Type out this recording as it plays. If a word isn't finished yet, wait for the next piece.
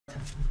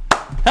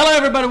Hello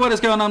everybody, what is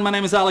going on? My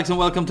name is Alex and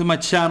welcome to my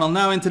channel.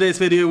 Now in today's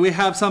video we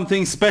have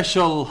something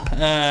special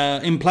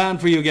in plan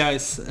for you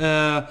guys.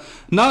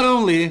 Not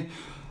only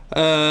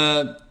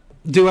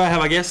do I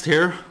have a guest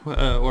here,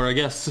 or I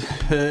guess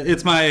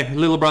it's my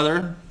little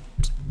brother,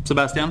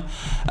 Sebastian.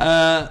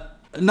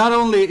 Not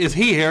only is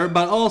he here,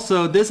 but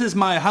also this is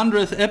my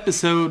 100th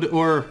episode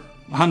or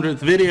 100th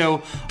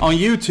video on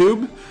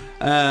YouTube.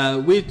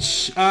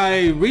 Which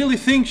I really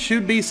think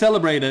should be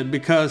celebrated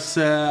because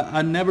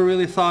I never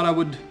really thought I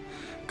would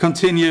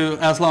continue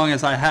as long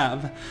as I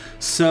have.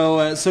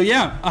 So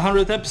yeah,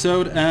 100th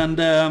episode,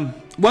 and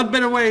what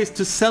better ways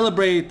to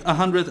celebrate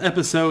 100th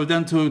episode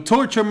than to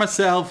torture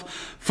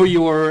myself for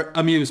your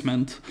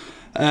amusement.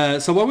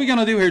 So what we're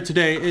gonna do here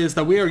today is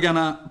that we are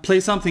gonna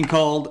play something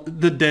called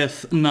the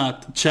Death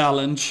Nut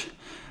Challenge,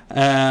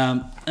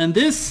 and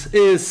this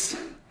is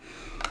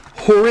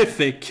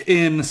horrific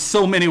in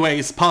so many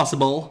ways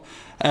possible.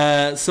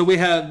 So we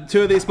have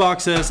two of these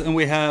boxes and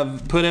we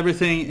have put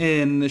everything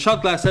in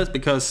shot glasses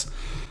because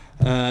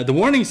the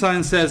warning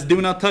sign says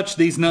do not touch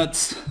these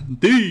nuts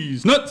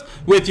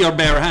with your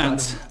bare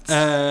hands.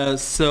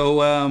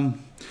 So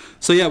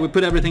yeah, we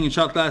put everything in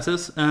shot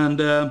glasses, and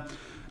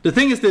the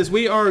thing is this: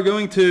 we are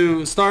going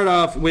to start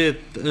off with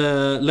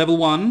level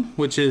 1,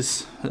 which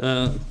is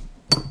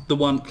the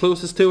one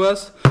closest to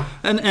us,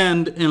 and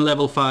end in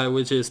level 5,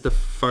 which is the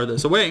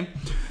farthest away.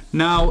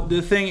 Now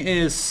the thing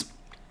is,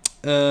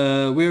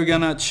 we're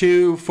gonna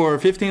chew for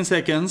 15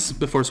 seconds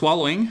before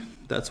swallowing.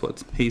 That's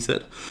what he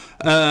said.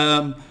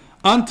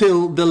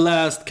 Until the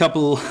last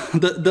couple,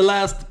 the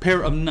last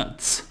pair of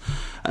nuts,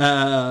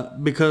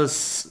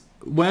 because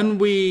when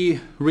we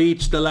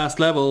reach the last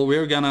level,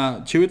 we're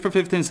gonna chew it for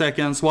 15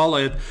 seconds, swallow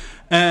it,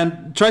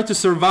 and try to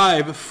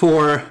survive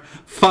for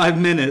 5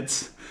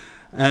 minutes.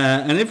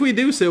 And if we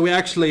do so, we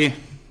actually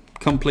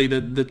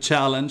completed the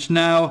challenge.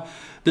 Now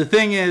the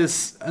thing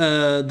is,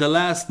 the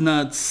last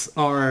nuts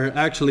are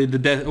actually the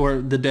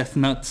death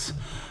nuts.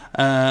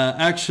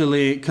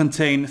 Actually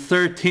contain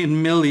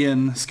 13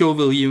 million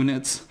Scoville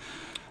units,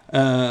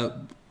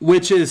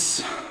 which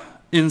is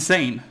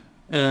insane.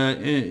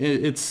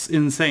 It's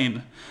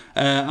insane.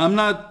 I'm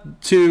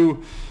not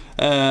too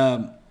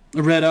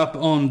read up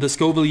on the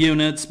Scoville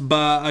units,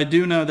 but I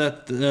do know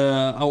that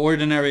our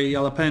ordinary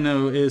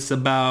jalapeno is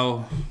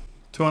about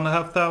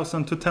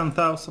 2,500 to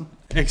 10,000.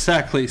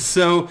 Exactly.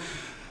 So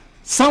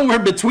somewhere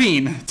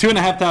between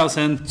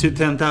 2,500 to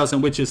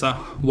 10,000, which is a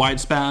wide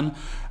span,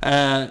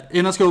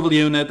 in a Scoville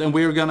unit, and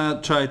we're gonna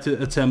try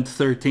to attempt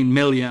 13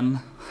 million.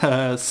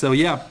 So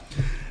yeah,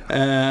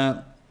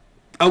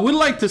 I would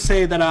like to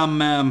say that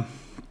I'm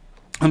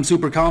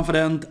super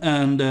confident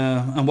and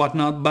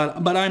whatnot,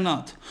 but I'm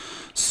not.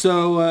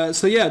 So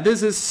yeah,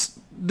 this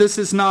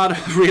is not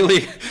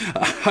really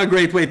a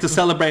great way to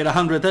celebrate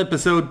 100th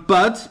episode,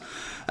 but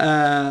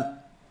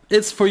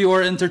it's for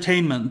your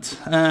entertainment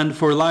and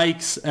for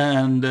likes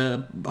and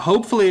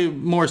hopefully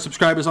more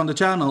subscribers on the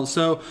channel.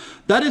 So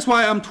that is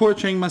why I'm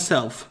torturing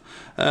myself.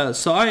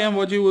 So I am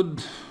what you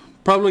would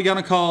probably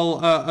gonna call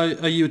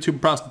a YouTube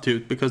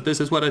prostitute, because this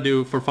is what I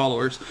do for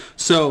followers.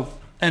 So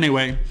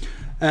anyway,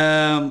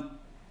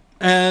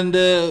 and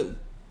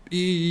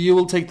you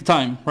will take the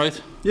time,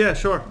 right? Yeah,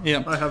 sure.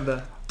 Yeah, I have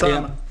the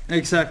time. Yeah,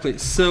 exactly.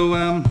 So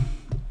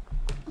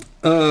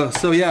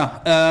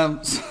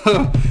yeah,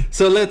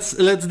 so let's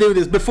do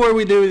this. Before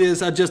we do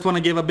this, I just want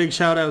to give a big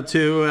shout out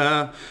to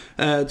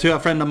a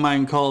friend of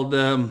mine called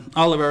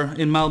Oliver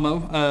in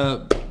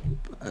Malmo.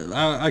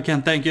 I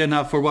can't thank you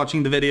enough for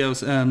watching the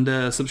videos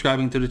and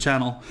subscribing to the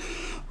channel.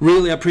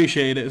 Really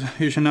appreciate it.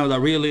 You should know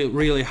that.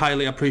 Really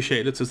highly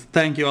appreciate it. So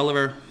thank you,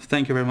 Oliver.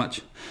 Thank you very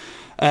much.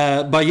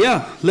 But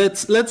yeah,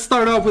 let's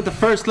start off with the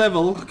first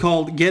level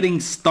called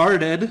Getting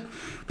Started.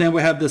 Then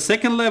we have the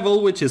second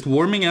level, which is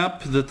warming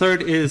up. The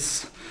third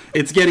is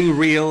it's getting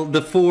real.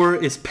 The 4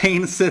 is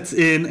pain sets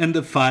in, and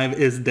the 5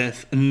 is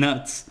death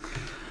nuts.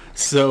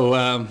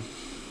 So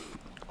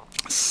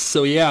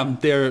yeah,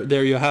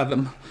 there you have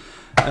them.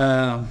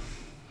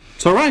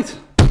 So all right,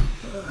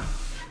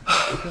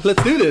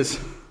 let's do this.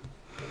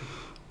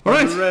 All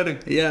right. Are you ready?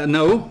 Yeah.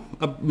 No,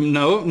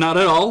 not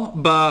at all.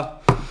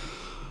 But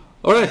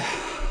all right,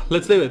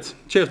 let's do it.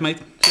 Cheers, mate.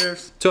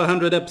 Cheers. To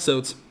 100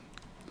 episodes.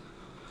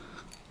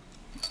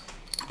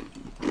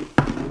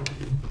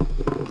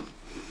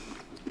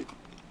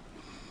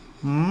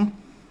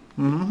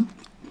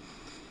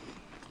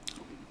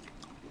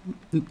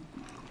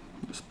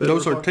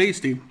 Those are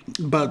tasty,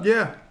 but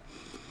yeah,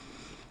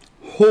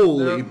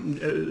 holy,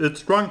 it's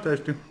strong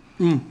tasty.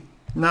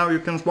 Now you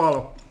can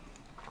swallow.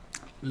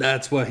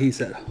 That's what he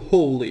said.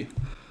 Holy.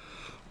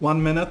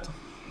 1 minute.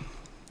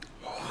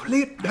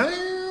 Holy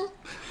damn!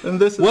 And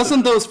this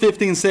Wasn't those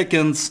 15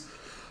 seconds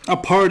a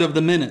part of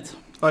the minute?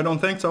 I don't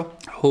think so.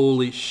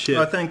 Holy shit.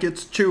 I think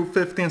it's chew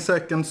 15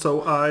 seconds,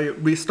 so I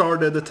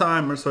restarted the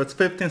timer, so it's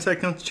 15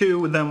 seconds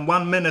chew, then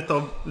 1 minute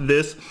of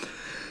this.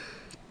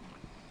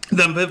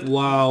 Then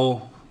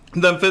wow.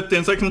 Then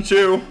 15 seconds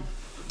chew.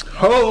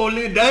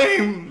 Holy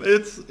damn!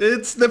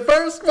 It's the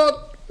first one.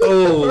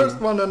 Oh. The first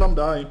one, and I'm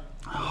dying.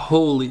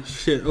 Holy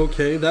shit.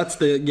 Okay, that's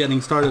the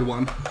getting started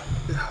one.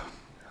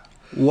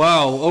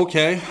 Wow.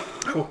 Okay.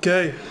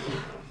 Okay.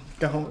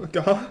 Go.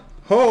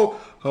 Oh.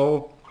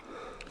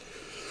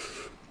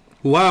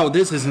 Wow,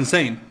 this is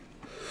insane.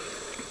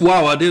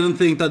 Wow, I didn't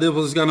think that it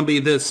was gonna be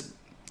this.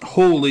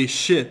 Holy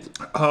shit.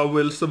 I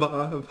will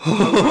survive. I will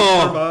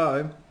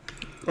survive.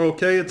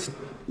 Okay, it's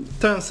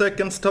 10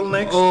 seconds till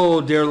next.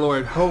 Oh, dear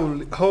Lord.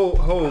 Holy.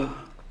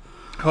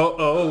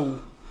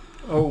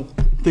 Oh.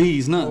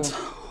 These nuts.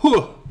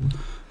 Whew.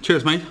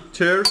 Cheers, mate.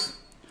 Cheers.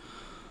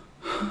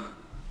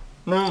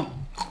 No.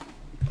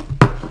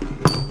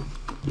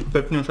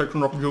 15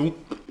 seconds of you.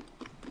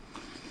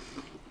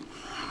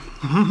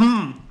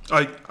 I'm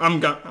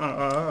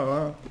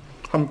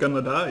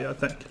gonna die, I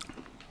think.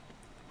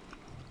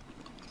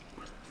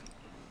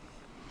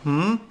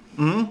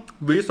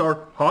 These are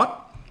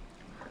hot.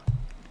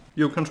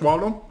 You can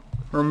swallow.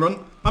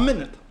 Remember? A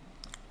minute.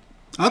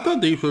 I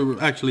thought these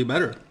were actually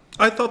better.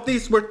 I thought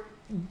these were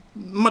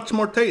much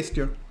more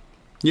tastier.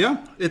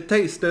 Yeah? It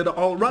tasted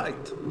all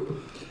right.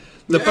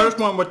 The first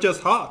one was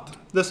just hot.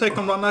 The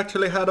second one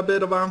actually had a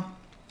bit of a...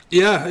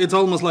 Yeah, it's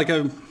almost like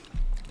I'm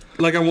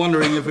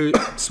wondering if we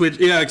switch.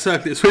 Yeah,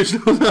 exactly. Switch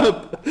those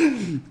up.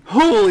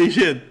 Holy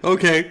shit.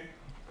 Okay.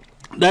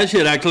 That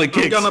shit actually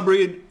kicks. I'm gonna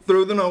breathe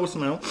through the nose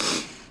now.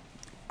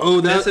 Oh,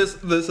 that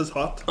this is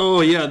hot. Oh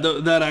yeah,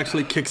 that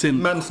actually kicks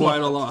in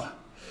quite a lot.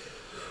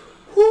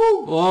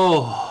 Woo.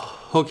 Oh,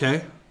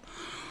 okay.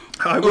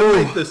 I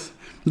will make this.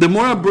 The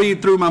more I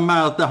breathe through my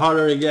mouth, the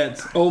harder it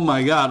gets. Oh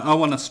my god, I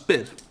wanna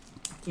spit.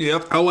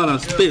 Yep. I wanna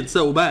spit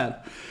so bad.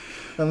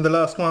 And the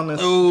last one is...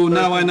 Oh,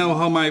 now I know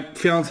how my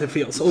fiance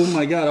feels. Oh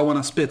my god, I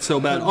wanna spit so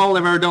bad.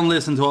 Oliver, don't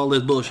listen to all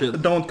this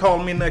bullshit. Don't call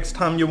me next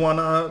time you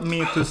want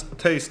me to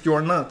taste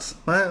your nuts.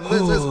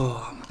 This is...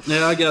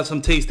 Yeah, I got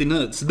some tasty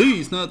nuts.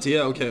 These nuts,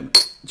 yeah, okay.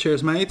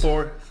 Cheers, mate.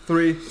 4,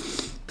 3,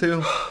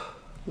 2,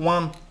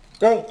 1,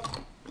 go!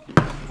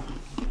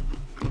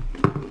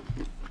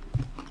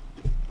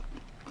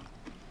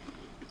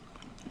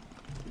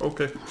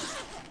 Okay.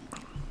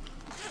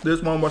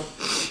 This one was...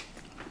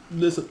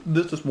 This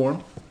is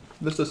warm.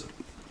 This is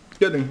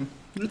getting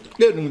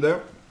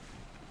there.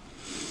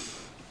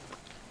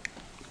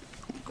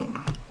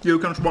 You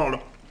can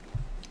swallow.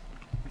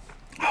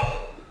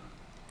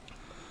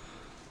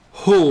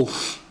 Oh.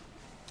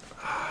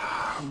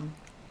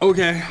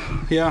 Okay.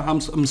 Yeah, I'm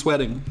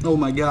sweating. Oh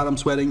my god, I'm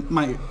sweating.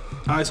 My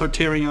eyes are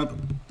tearing up.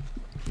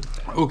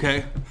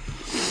 Okay.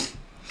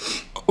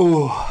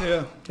 Oh.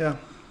 Yeah.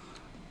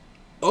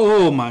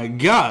 Oh my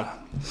god.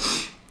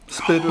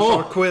 Spitters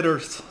are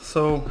quitters,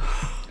 so...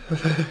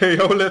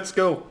 Yo, let's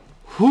go.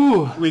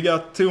 Whew. We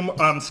got 2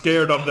 I'm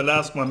scared of the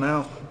last one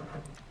now.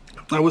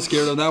 I was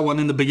scared of that one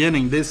in the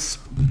beginning. This...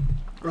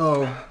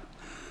 Oh.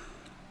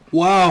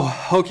 Wow,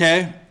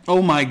 okay.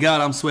 Oh my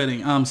god, I'm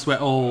sweating.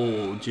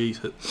 Oh,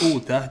 Jesus. Oh,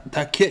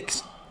 that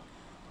kicks.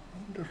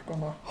 I'm just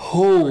gonna...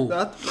 Oh. Like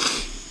that.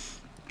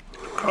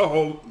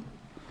 Oh.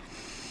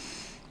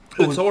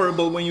 It's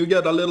horrible when you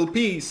get a little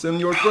piece in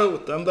your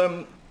throat and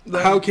then...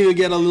 How can you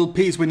get a little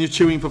piece when you're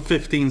chewing for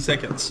 15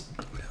 seconds?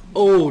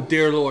 Oh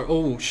dear Lord!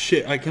 Oh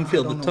shit! I can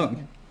feel the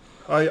tongue.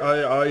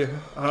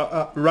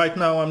 Right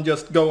now I'm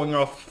just going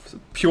off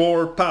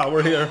pure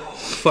power here.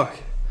 Fuck.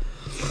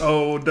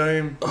 Oh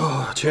damn.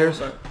 Oh,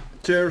 cheers.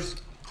 Cheers.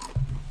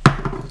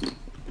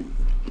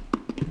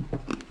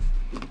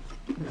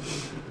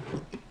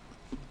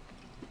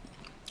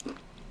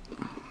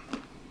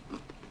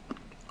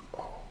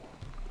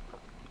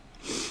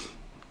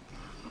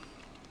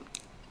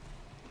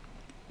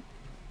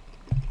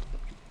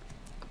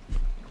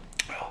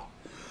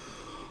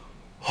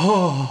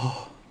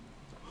 Oh.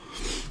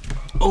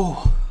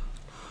 Oh.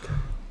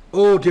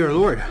 Oh dear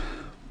Lord.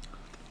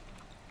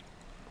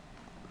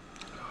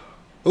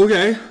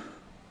 Okay.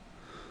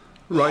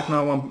 Right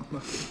now I'm...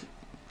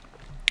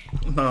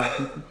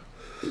 No.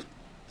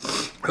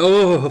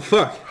 Oh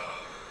fuck.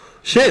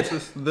 Shit.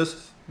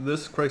 This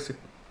is crazy.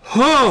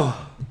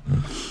 Oh.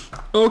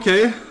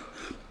 Okay.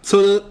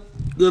 So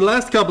the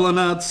last couple of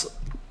nuts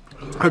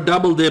are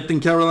double dipped in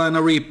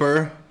Carolina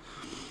Reaper,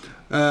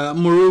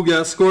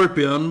 Moruga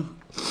Scorpion,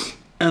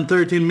 and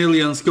 13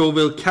 million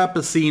Scoville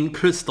Capucine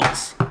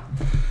crystals.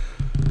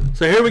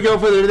 So here we go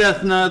for the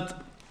death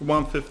nut.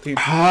 115.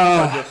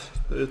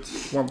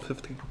 It's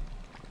 115.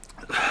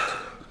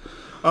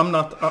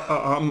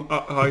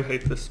 I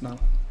hate this now.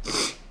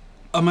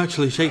 I'm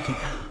actually shaking.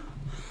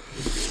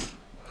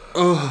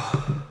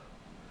 Oh.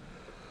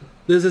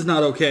 This is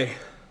not okay.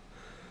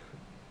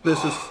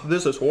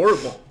 This is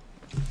horrible.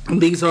 And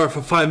these are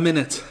for 5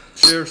 minutes.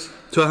 Cheers.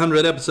 To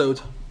 100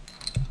 episodes.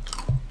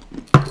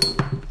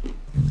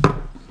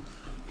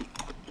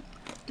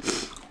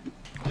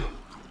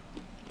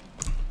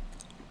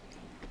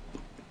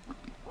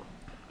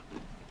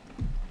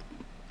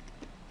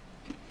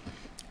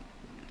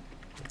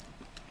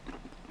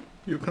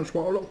 You can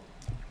swallow.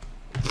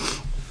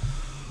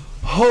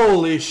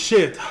 Holy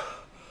shit.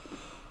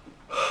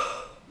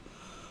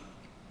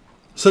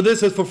 So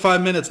this is for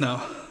 5 minutes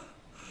now.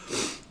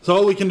 So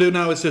all we can do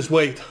now is just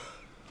wait.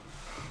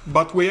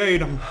 But we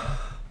ate them.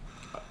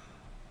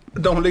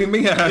 Don't leave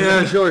me hanging.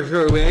 Yeah,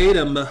 sure. We ate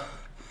them, but...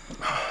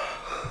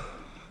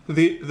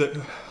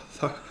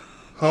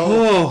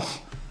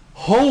 Oh,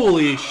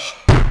 holy sh...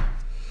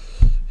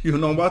 You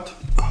know what?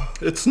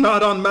 It's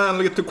not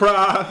unmanly to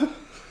cry.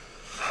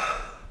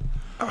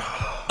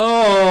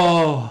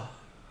 Oh.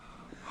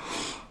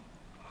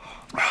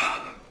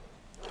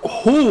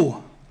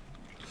 Oh.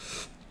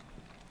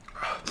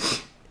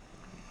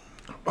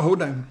 Oh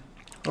damn.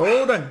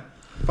 Oh damn.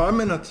 5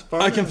 minutes.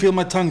 I can feel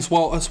my tongue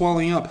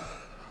swallowing up.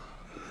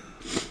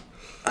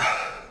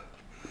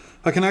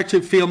 I can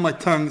actually feel my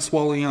tongue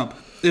swallowing up.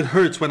 It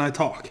hurts when I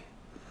talk.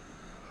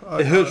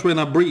 It hurts when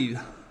I breathe.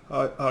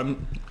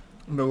 I'm...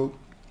 No.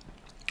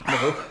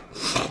 Oh.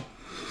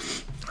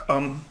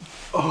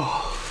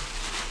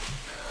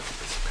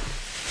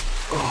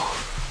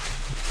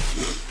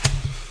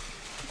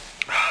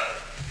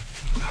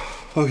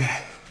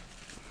 Okay.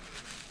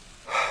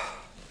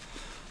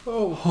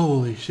 Oh.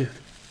 Holy shit.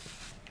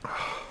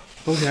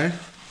 Okay.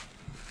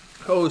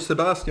 Oh,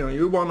 Sebastian,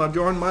 you wanna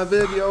join my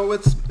video?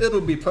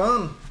 It'll be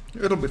fun.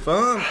 It'll be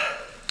fun.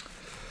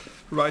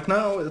 Right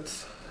now,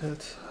 it's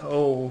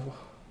oh.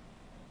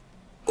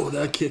 Oh,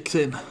 that kicks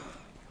in.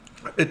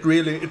 It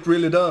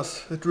really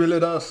does. It really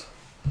does.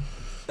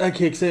 That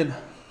kicks in.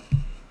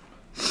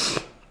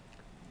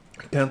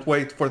 I can't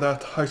wait for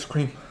that ice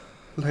cream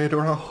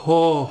later on.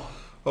 Oh.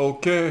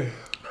 Okay.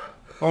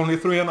 Only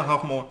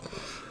 3.5 more.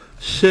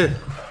 Shit.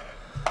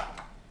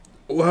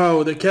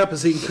 Wow, the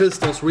Capucine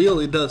crystals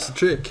really does the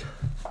trick.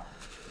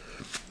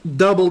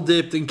 Double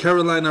dipped in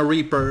Carolina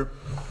Reaper.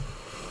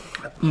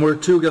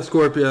 Mortuga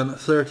Scorpion,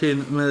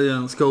 13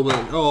 million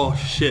Scoville. Oh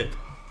shit.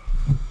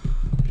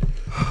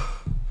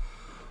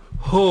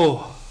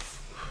 Oh.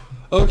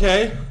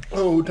 Okay.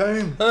 Oh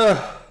damn.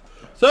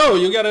 So,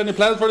 you got any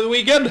plans for the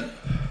weekend?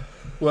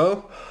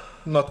 Well,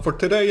 not for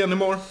today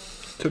anymore.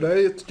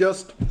 Today it's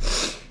just...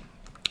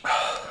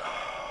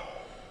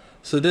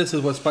 So this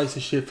is what spicy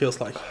shit feels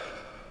like.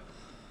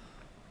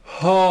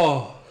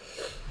 Oh.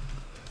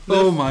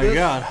 Oh my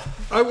god.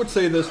 I would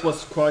say this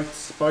was quite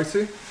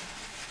spicy.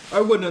 I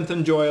wouldn't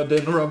enjoy a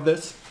dinner of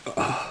this.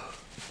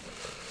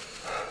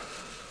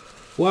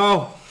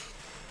 Wow.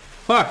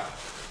 Fuck.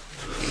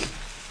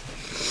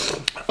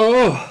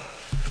 Oh.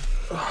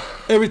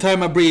 Every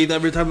time I breathe,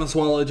 every time I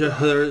swallow, it just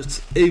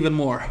hurts even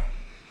more.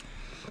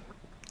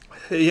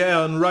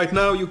 Yeah, and right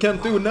now you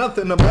can't do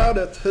nothing about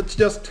it. It's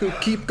just to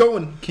keep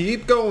going,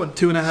 keep going.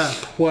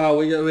 2.5. Wow,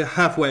 we're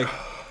halfway.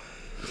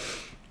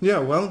 Yeah,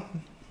 well.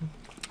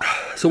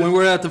 So when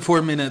we're at the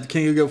 4 minute,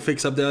 can you go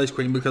fix up the ice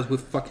cream because we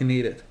fucking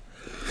need it?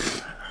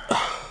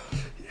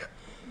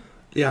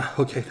 Yeah,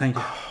 okay, thank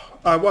you.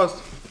 I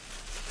was...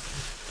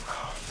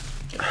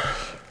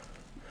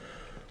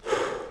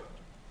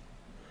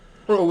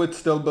 Oh, it's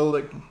still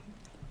building.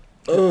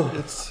 Oh,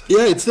 it's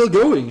still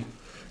going.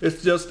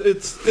 It's just,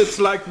 it's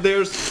like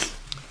there's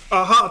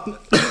a hotness.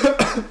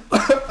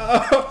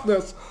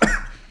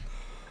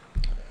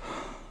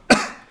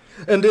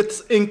 And it's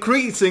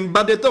increasing,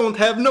 but it don't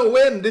have no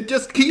end. It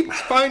just keeps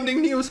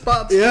finding new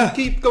spots. Yeah. To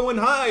keep going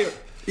higher.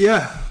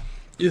 Yeah.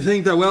 You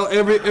think that, well,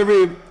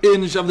 every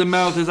inch of the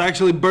mouth is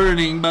actually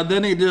burning, but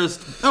then it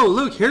just... Oh,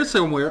 look, here's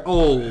somewhere.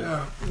 Oh.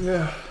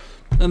 Yeah.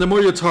 And the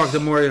more you talk, the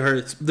more it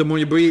hurts. The more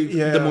you breathe,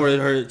 Yeah. the more it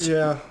hurts.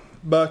 Yeah,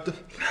 but...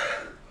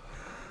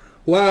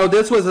 Wow,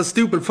 this was a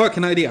stupid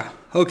fucking idea.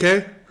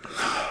 Okay?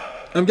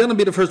 I'm gonna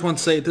be the first one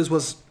to say it. This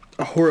was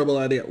a horrible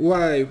idea.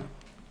 Why?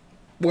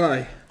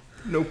 Why?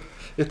 Nope.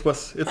 It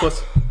was...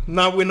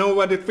 Now we know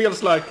what it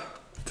feels like.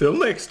 Till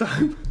next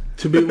time.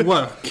 To be,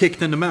 what?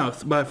 Kicked in the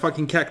mouth by a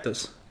fucking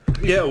cactus.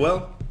 Yeah,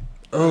 well...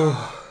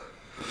 Oh.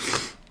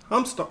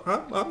 I'm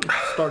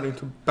starting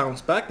to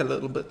bounce back a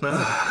little bit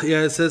now.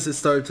 Yeah, it says it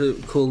started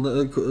to cool...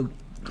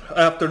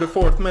 After the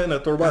 4th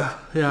minute or what?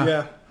 Yeah.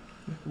 Yeah.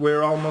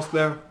 We're almost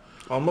there.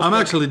 Almost I'm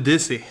there. actually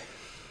dizzy.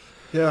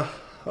 Yeah.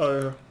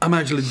 I'm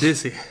actually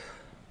dizzy.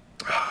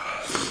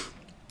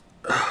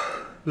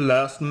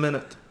 Last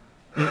minute.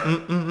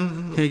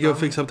 Can you go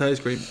fix up the ice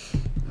cream?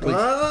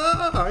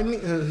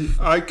 Please.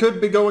 I could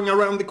be going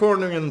around the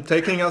corner and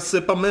taking a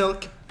sip of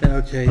milk. Yeah,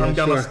 okay, I'm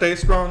gonna sure. stay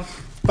strong.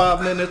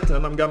 5 minutes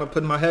and I'm gonna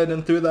put my head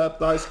into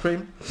that ice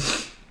cream.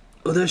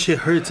 Oh, that shit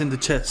hurts in the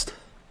chest.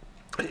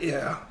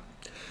 Yeah.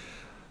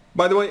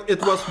 By the way,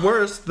 it was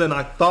worse than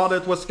I thought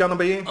it was gonna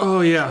be.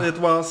 Oh, yeah. I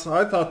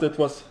thought it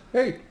was,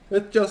 hey,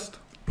 it's just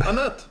a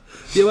nut.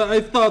 Yeah, but I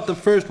thought the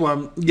first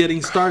one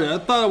getting started, I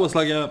thought it was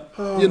like a,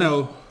 you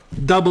know,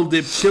 double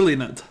dip chili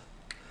nut.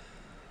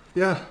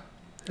 Yeah.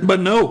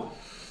 But no.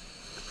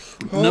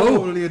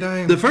 Holy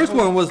damn. The first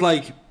one was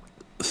like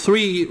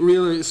 3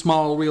 really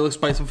small, really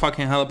spicy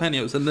fucking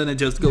jalapenos, and then it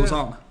just goes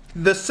on.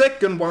 The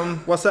second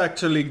one was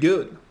actually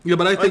good. Yeah,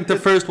 but I think the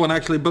first one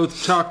actually both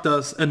shocked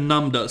us and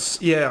numbed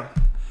us. Yeah.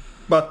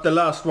 But the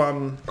last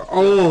one...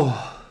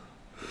 Oh.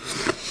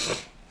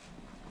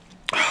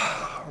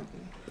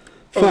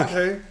 Fuck.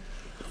 Okay.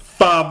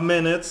 5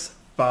 minutes.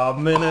 5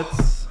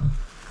 minutes.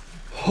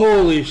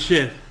 Holy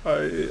shit.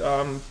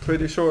 I'm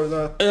pretty sure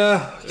that.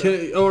 Yeah.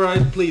 All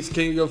right. Please,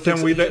 can you go fix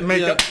Can we it?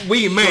 make Yeah. it?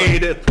 We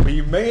made it.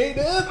 We made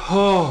it.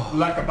 Oh.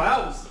 Like a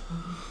mouse.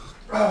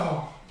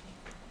 Oh.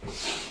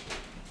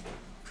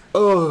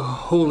 Oh.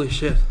 Holy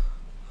shit.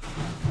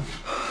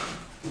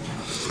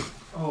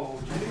 Oh.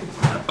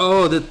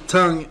 Oh, the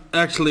tongue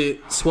actually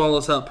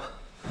swallows up.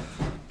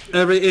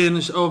 Every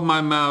inch of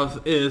my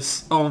mouth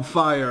is on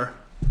fire.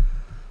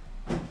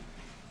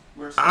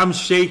 I'm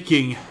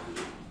shaking.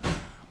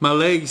 My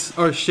legs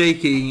are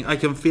shaking. I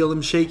can feel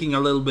them shaking a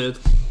little bit.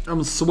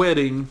 I'm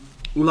sweating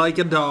like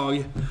a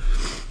dog.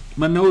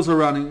 My nose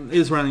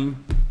is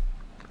running.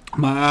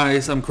 My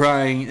eyes, I'm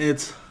crying.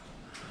 It's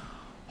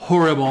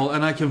horrible,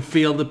 and I can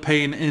feel the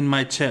pain in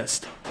my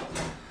chest.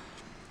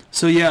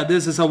 So yeah,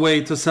 this is a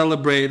way to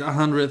celebrate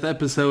 100th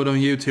episode on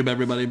YouTube,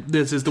 everybody.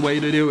 This is the way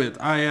to do it.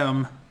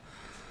 I'm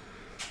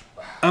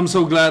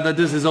so glad that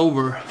this is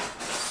over.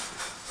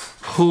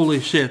 Holy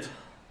shit.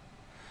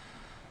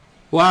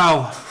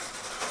 Wow.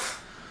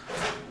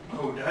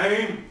 Oh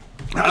dang.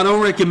 I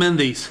don't recommend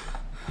these.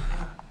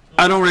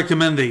 I don't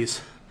recommend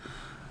these.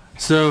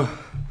 So,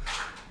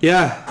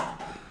 yeah.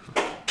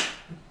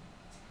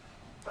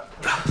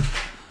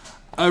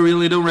 I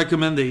really don't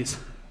recommend these.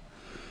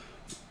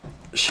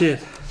 Shit.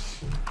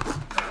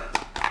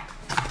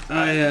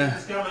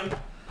 It's coming.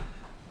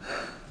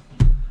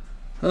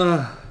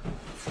 Oh,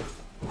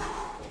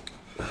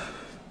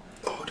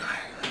 dang.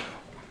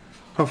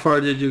 How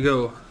far did you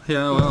go?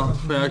 Yeah, well,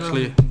 we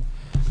actually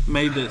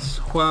made this.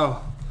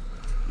 Wow.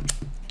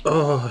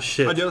 Oh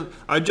shit.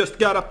 I just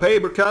got a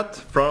paper cut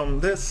from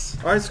this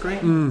ice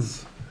cream.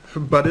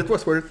 But it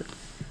was worth it.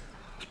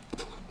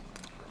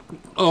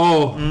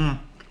 Oh.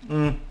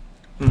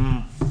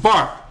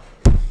 Fuck.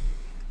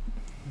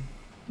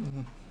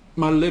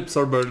 My lips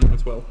are burning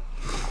as well.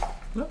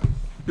 Yeah.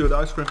 Good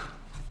ice cream.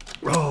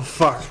 Oh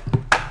fuck.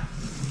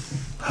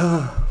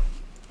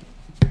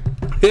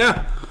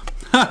 Yeah.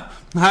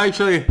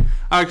 Actually,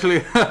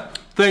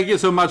 thank you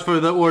so much for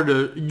the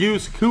order.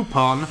 Use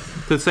coupon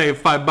to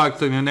save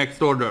 $5 on your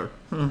next order.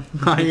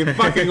 I ain't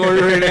fucking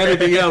ordering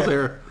anything else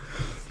here.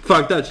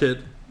 Fuck that shit.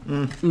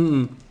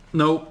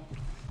 Nope.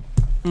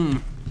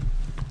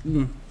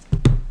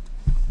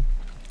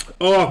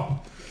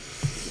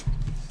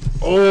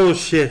 Oh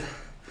shit.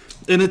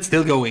 And it's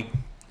still going.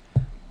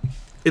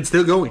 It's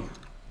still going.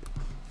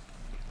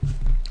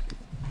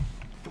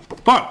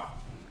 Fuck.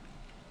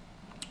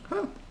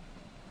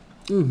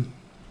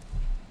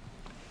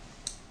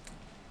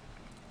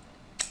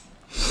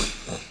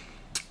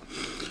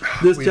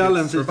 This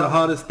challenge is the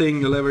hottest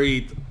thing you'll ever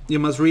eat. You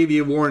must read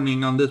the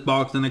warning on this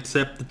box and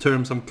accept the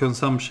terms of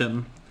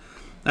consumption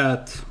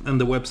on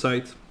the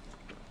website.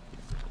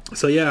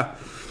 So yeah,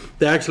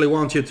 they actually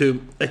want you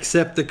to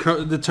accept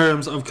the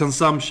terms of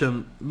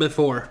consumption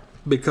before,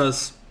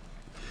 because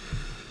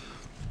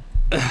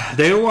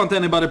they don't want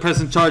anybody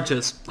pressing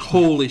charges.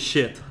 Holy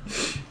shit.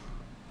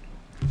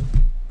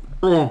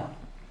 Oh.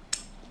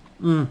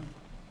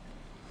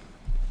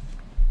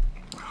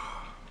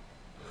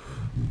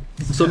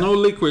 So no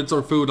liquids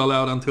or food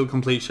allowed until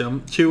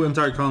completion. Chew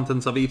entire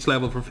contents of each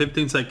level for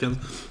 15 seconds.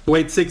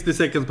 Wait 60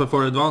 seconds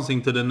before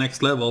advancing to the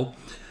next level.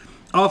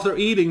 After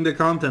eating the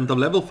content of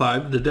level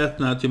 5, the death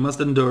nut, you must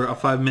endure a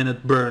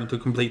 5-minute burn to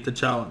complete the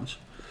challenge.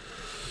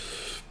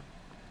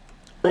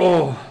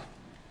 Oh.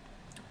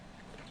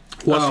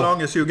 Wow. As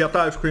long as you get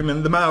ice cream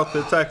in the mouth,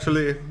 it's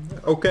actually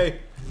okay.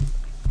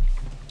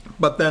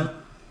 But then...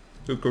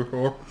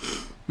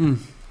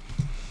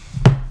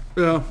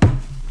 Yeah.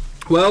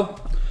 Well...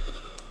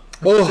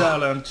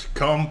 Challenge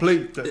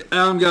completed.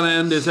 I'm gonna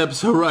end this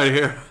episode right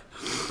here.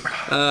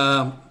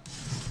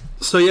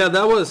 So yeah,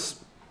 that was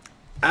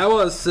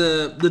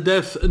the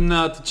Death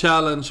Nut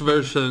Challenge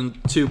version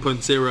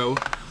 2.0.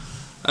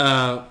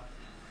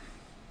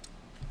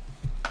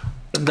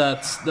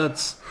 That's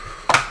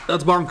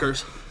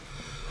bonkers.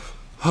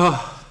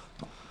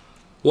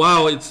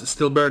 Wow, it's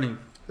still burning.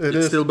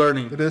 It's still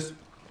burning. It is.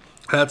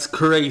 That's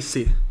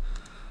crazy.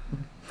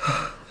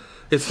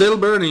 It's still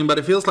burning, but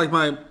it feels like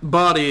my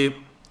body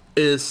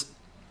is,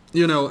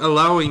 you know,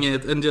 allowing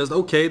it and just,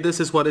 okay,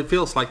 this is what it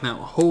feels like now.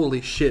 Holy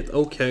shit.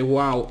 Okay,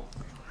 wow.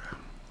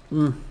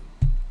 It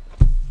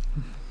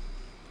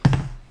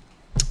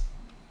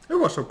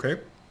was okay.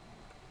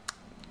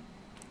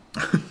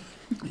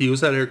 You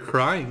sat here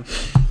crying.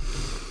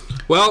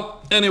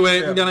 Well,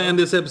 anyway, I'm gonna end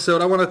this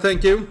episode. I want to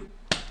thank you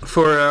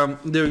for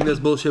doing this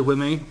bullshit with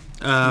me.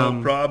 No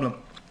problem.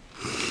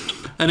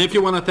 And if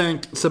you want to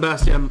thank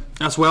Sebastian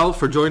as well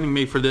for joining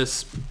me for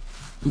this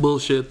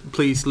bullshit,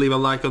 please leave a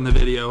like on the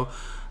video.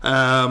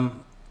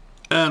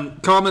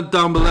 And comment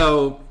down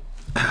below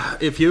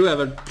if you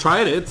ever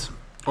tried it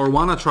or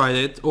want to try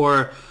it,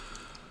 or,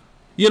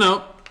 you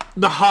know,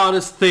 the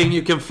hottest thing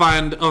you can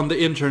find on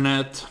the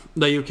internet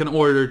that you can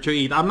order to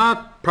eat. I'm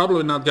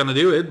probably not gonna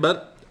do it,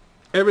 but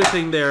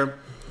everything there,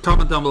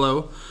 comment down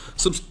below.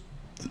 Subscribe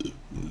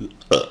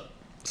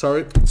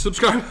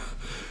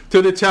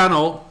to the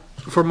channel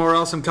for more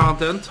awesome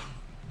content.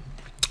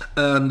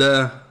 And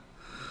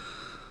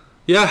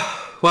yeah,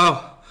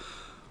 wow.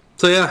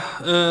 So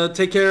yeah,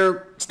 take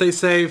care, stay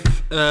safe,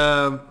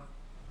 and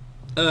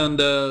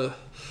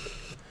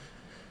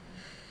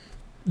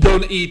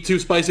don't eat too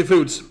spicy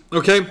foods.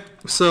 Okay,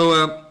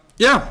 so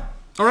yeah,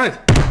 all right.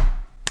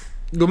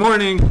 Good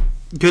morning,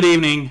 good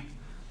evening,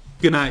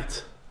 good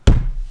night.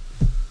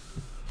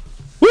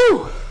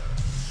 Woo!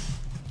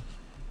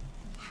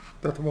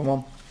 Detta var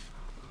man.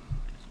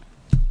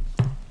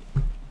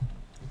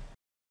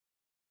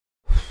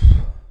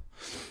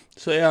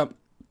 So yeah,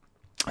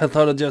 I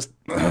thought I'd just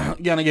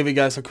gonna give you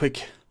guys a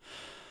quick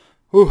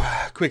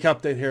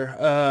update here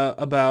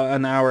about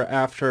an hour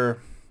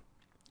after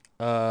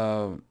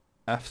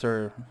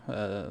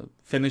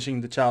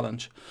finishing the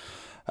challenge.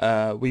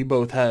 We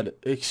both had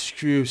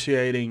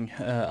excruciating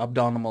the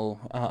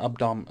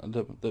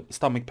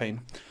stomach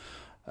pain.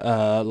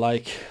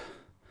 Like,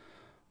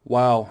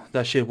 wow,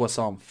 that shit was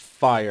on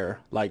fire,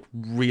 like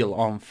real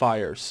on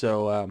fire.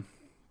 So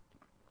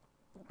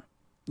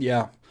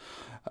yeah.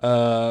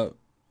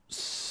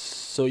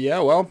 So yeah,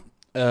 well,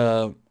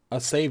 I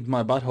saved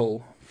my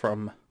butthole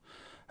from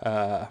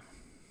 3rd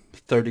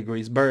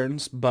degrees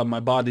burns, but my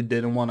body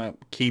didn't want to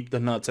keep the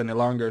nuts any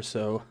longer.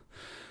 So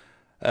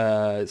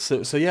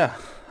so yeah,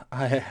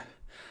 I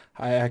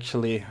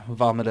actually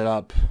vomited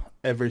up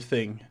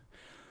everything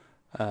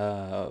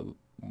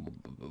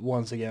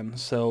once again.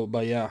 So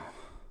but yeah,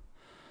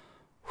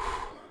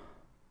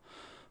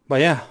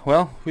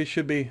 well, we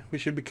should be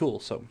cool.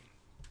 So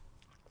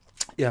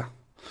yeah.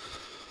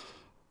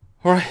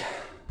 All right,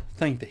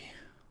 thank thee.